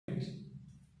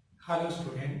Hello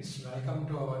students, welcome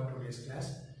to our today's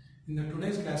class. In the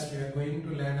today's class we are going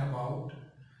to learn about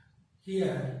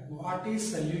here what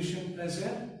is solution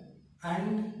pressure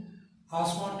and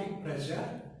osmotic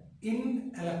pressure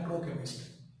in electrochemistry.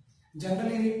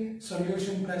 Generally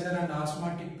solution pressure and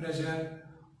osmotic pressure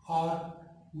are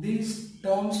these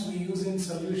terms we use in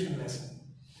solution lesson,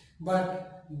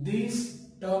 but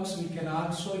these terms we can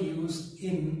also use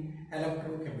in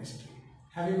electrochemistry.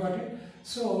 Have you got it?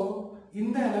 So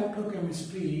in the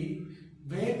electrochemistry,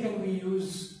 where can we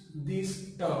use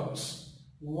these terms?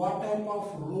 What type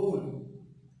of role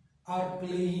are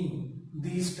playing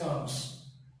these terms?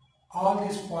 All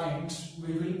these points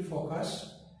we will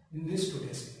focus in this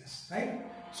today's class, right?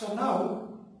 So now,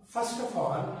 first of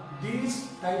all, these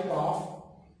type of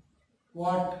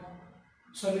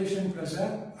solution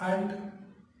pressure and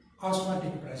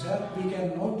osmotic pressure we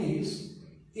can notice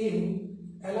in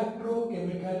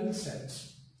electrochemical cells.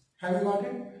 Have you got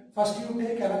it? First you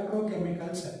take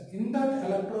electrochemical cell. In that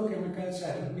electrochemical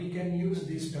cell we can use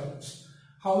these terms.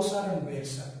 How sir and where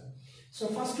sir? So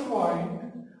first point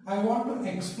I want to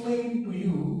explain to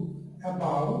you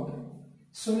about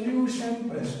solution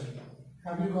pressure.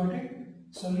 Have you got it?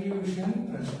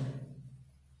 Solution pressure.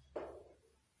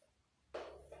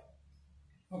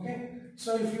 Okay.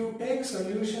 So if you take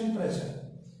solution pressure,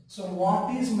 so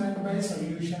what is meant by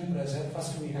solution pressure?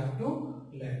 First we have to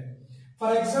learn.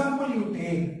 For example, you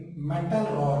take metal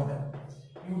rod.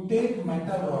 You take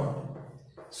metal rod.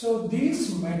 So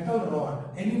this metal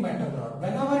rod, any metal rod,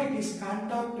 whenever it is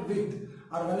contact with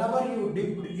or whenever you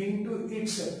dip into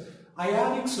its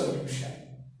ionic solution,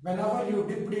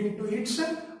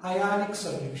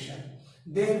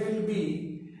 there will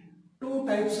be two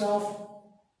types of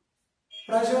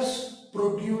pressures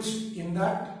produced in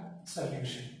that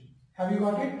solution. Have you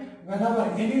got it? Whenever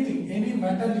any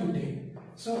metal you take,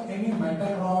 so any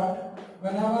metal rod,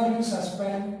 whenever you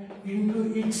suspend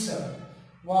into its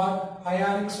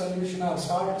ionic solution or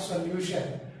salt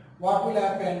solution, what will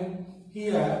happen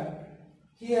here?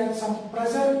 Here some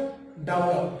pressure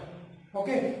develop.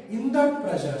 Okay, in that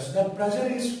pressure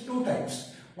is two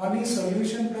types. One is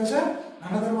solution pressure,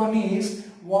 another one is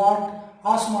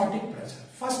osmotic pressure.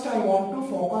 First I want to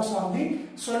focus on the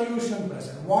solution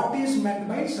pressure. What is meant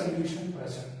by solution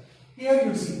pressure? Here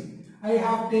you see, I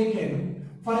have taken,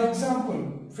 for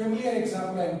example, familiar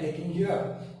example I am taking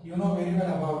here. You know very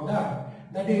well about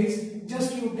that. That is,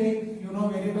 just you take, you know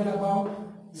very well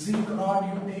about zinc rod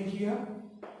you take here.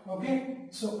 Okay.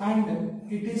 So, and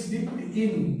it is dipped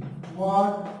in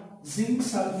zinc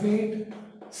sulfate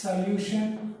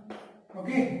solution.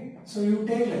 Okay. So, you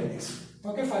take like this.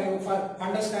 Okay. For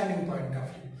understanding point of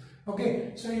view.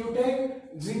 Okay. So, you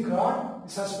take zinc rod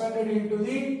suspended into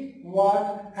the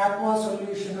aqua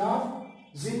solution of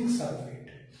zinc sulfate.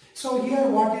 So here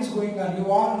what is going on?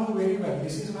 You all know very well.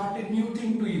 This is not a new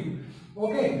thing to you.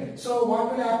 Okay. So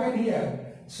what will happen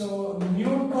here? So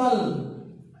neutral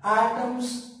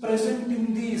atoms present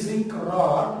in the zinc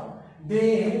rod,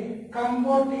 they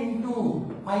convert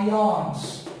into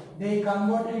ions. They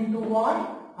convert into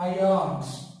what?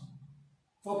 Ions.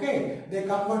 Okay. They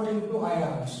convert into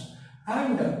ions.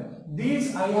 And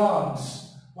these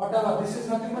ions, whatever, this is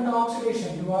nothing but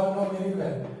oxidation. You all know very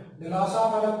well. The loss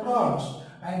of electrons.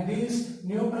 And these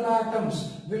neutral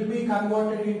atoms will be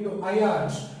converted into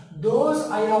ions. Those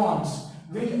ions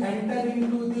will enter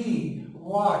into the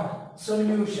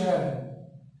solution.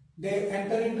 They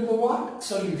enter into the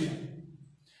solution.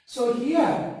 So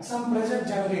here some pressure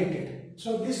generated.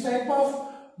 So this type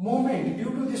of movement,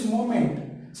 due to this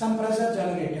movement, some pressure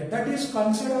generated. That is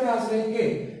considered as like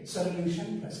a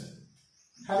solution pressure.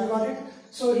 Have you got it?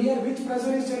 So here which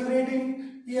pressure is generating?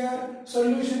 Here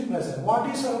solution pressure. What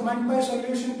is meant by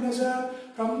solution pressure?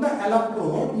 From the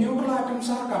electrode, neutral atoms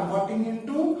are converting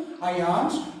into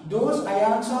ions. Those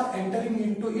ions are entering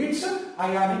into its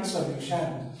ionic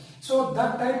solution. So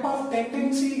that type of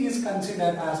tendency is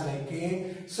considered as like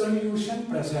a solution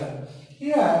pressure.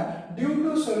 Here, due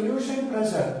to solution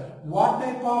pressure, what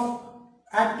type of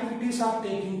activities are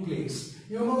taking place?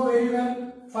 You know very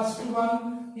well. First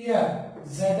one here,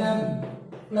 Zn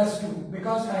plus 2,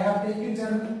 because I have taken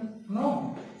Zn,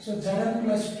 no. So Zn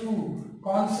plus 2,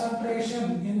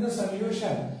 concentration in the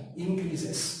solution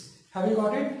increases. Have you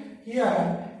got it?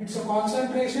 Here, it's a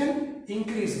concentration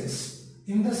increases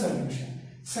in the solution.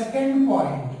 Second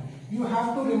point, you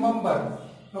have to remember,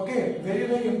 okay, very,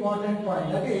 very important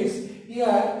point. That is,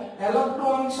 here,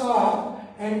 electrons are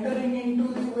entering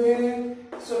into the where?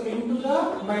 So, into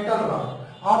the metal rod.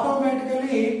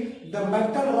 Automatically, the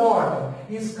metal rod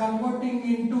is converting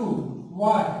into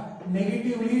what?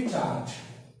 Negatively charged.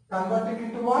 Converting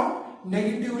into what?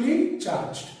 Negatively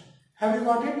charged. Have you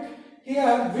got it?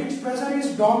 Here, which pressure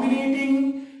is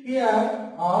dominating?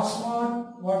 Here,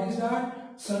 what is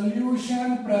that?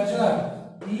 Solution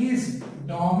pressure is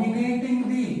dominating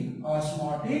the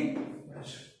osmotic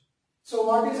pressure. So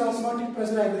what is osmotic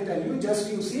pressure? I will tell you.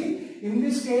 Just you see, in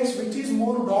this case, which is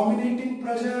more dominating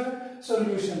pressure?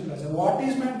 Solution pressure. What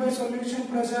is meant by solution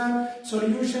pressure?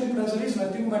 Solution pressure is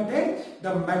nothing but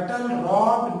the metal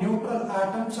rod neutral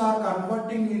atoms are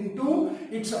converting into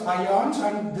its ions,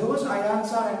 and those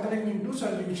ions are entering into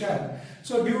solution.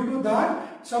 So due to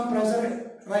that, some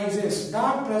pressure rises.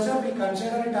 That pressure we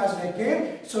consider it as like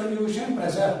a solution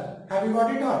pressure. Have you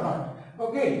got it or not?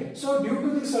 Okay. So due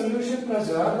to the solution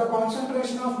pressure, the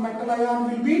concentration of metal ion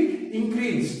will be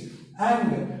increased,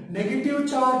 and negative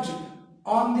charge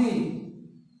on the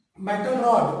metal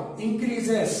rod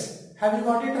increases. Have you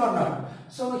got it or not?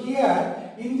 So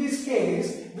here, in this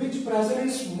case, which pressure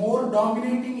is more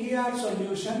dominating here?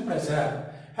 Solution pressure.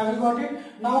 Have you got it?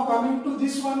 Now coming to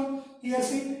this one, here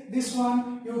see, this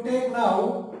one, you take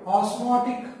now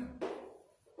osmotic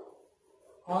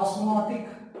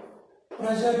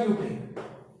pressure you take.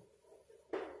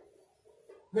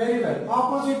 Very well.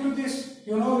 Opposite to this,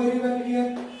 you know very well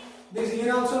here. This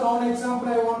here also known example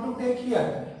I want to take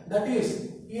here. That is,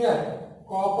 here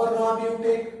copper rod you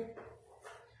take,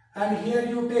 and here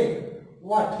you take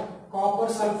what? Copper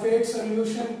sulfate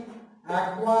solution,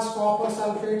 aqueous copper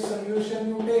sulfate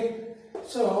solution you take.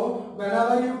 So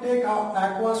whenever you take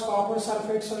aqueous copper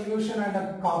sulfate solution and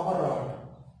a copper rod,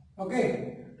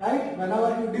 okay, right?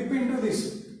 Whenever you dip into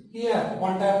this, here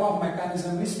one type of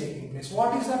mechanism is taking place.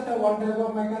 What is that one type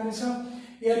of mechanism?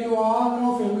 Here you all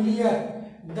know familiar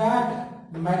that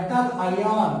metal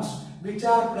ions which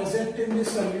are present in the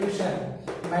solution,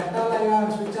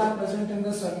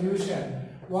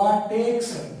 what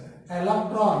takes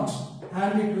electrons,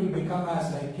 and it will become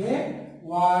as like a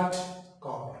what?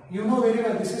 Copper. You know very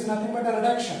well, this is nothing but a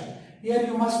reduction. Here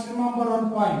you must remember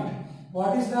one point.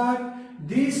 What is that?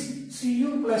 These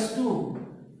Cu plus 2s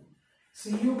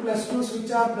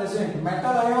which are present,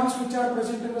 metal ions which are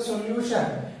present in the solution,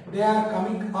 they are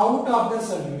coming out of the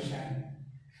solution.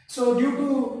 So due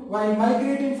to, while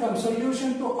migrating from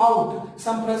solution to out,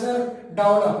 some pressure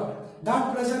developed.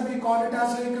 That pressure we call it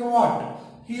as like a what?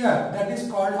 Here, that is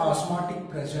called osmotic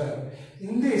pressure.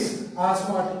 In this half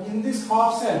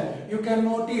cell, you can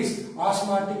notice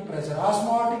osmotic pressure.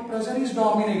 Osmotic pressure is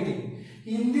dominating.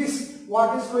 In this,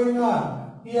 what is going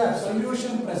on? Here,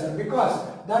 solution pressure,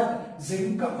 because that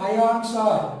zinc ions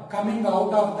are coming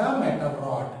out of the metal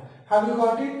rod. Have you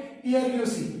got it? Here you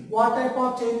see what type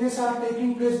of changes are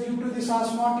taking place due to this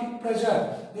osmotic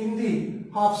pressure in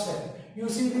the half cell. You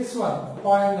see this one,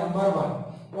 point number 1.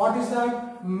 What is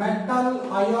that?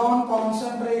 Metal ion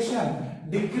concentration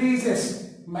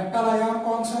decreases. Metal ion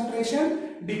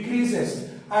concentration decreases.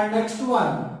 And next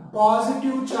one,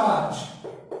 positive charge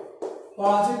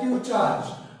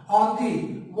on the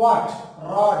what?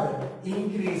 Rod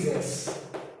increases.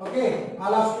 Okay,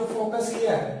 all of you focus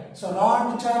here. So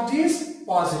rod charge is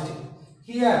positive.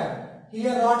 Here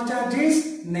rod charge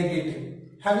is negative.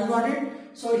 Have you got it?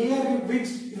 So here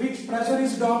which pressure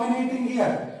is dominating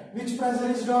here? Which pressure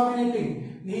is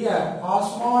dominating? Here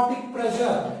osmotic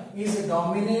pressure is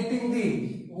dominating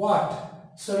the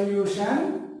what?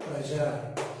 Solution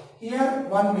pressure. Here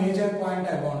one major point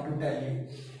I want to tell you.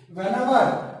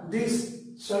 Whenever this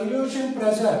solution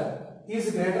pressure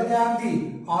is greater than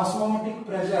the osmotic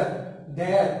pressure,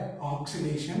 there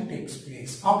oxidation takes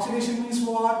place. Oxidation means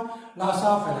what? Loss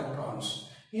of electrons.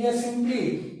 Here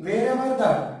simply wherever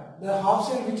the half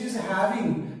cell which is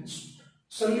having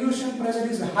solution pressure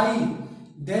is high,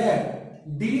 there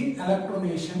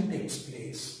de-electronation takes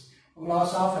place.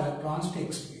 Loss of electrons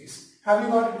takes place. Have you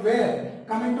got it? Where?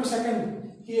 Coming to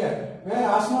second, here where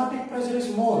osmotic pressure is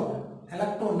more,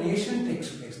 electronation takes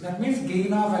place. That means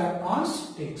gain of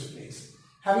electrons takes place.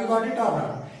 Have you got it or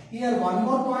not? Here one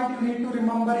more point you need to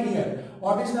remember here.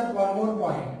 What is that one more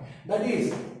point? That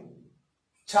is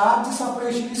charge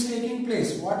separation is taking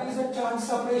place. What is the charge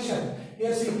separation?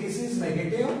 Here see, this is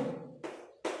negative,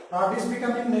 rod is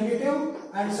becoming negative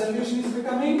and solution is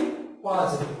becoming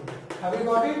positive. Have you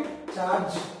got it?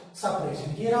 Charge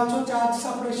separation. Here also charge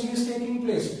separation is taking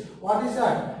place. What is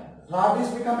that? Rod is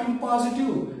becoming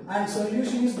positive and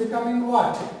solution is becoming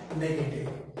what? Negative.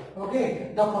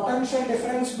 Okay, the potential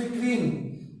difference between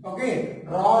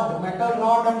metal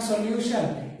rod and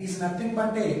solution is nothing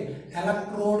but a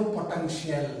electrode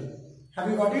potential. Have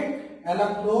you got it?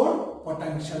 Electrode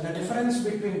potential. The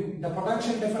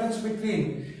potential difference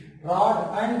between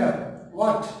rod and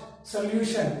what?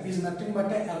 Solution is nothing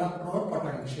but a electrode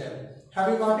potential.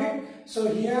 Have you got it?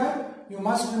 So here you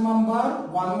must remember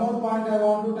one more point I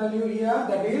want to tell you here,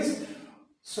 that is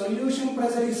solution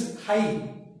pressure is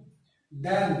high,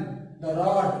 then the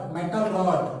rod, metal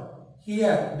rod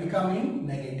here becoming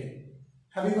negative.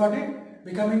 Have you got it?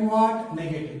 Becoming what?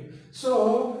 Negative.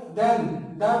 So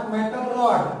then that metal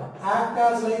rod act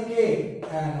as like a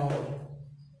anode.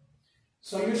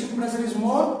 Solution pressure is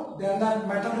more, then that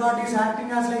metal rod is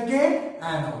acting as like a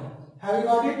anode. Have you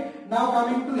got it? Now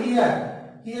coming to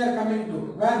here coming to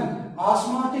when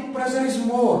osmotic pressure is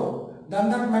more,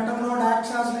 then that metal rod acts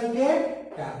as like a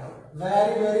cathode.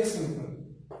 Very simple.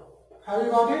 Have you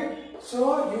got it?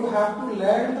 So you have to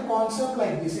learn the concept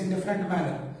like this in different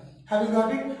manner. Have you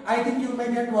got it? I think you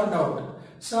may get one doubt.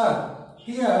 Sir,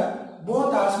 here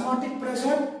both osmotic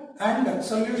pressure and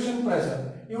solution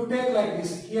pressure. You take like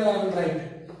this. Here I will write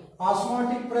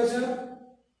osmotic pressure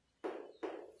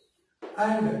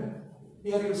and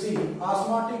here you see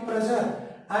osmotic pressure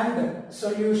and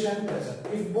solution pressure.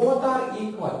 If both are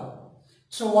equal,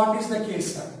 so what is the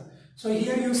case, sir? So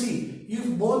here you see, if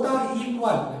both are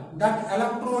equal, that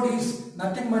electrode is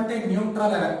nothing but a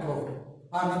neutral electrode,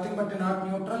 or nothing but not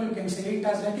neutral, you can say it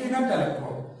as like inert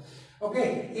electrode.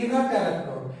 Okay, inert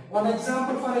electrode. One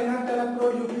example for inert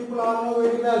electrode, you people all know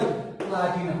very well,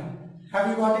 platinum. Have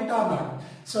you got it or not?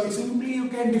 So simply you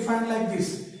can define like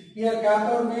this. Here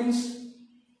cathode means,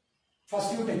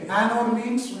 first you take anode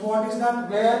means what is that?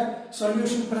 Where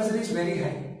solution pressure is very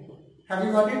high. Have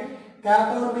you got it?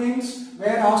 Cathode means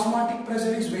where osmotic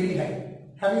pressure is very high.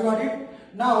 Have you got it?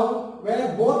 Now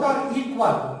where both are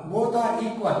equal,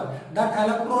 that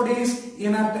electrode is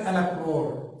inert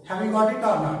electrode. Have you got it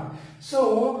or not?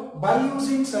 So by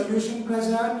using solution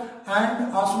pressure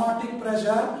and osmotic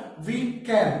pressure, we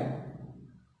can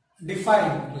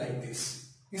define like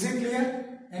this. Is it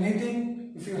clear?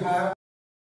 Anything if you have?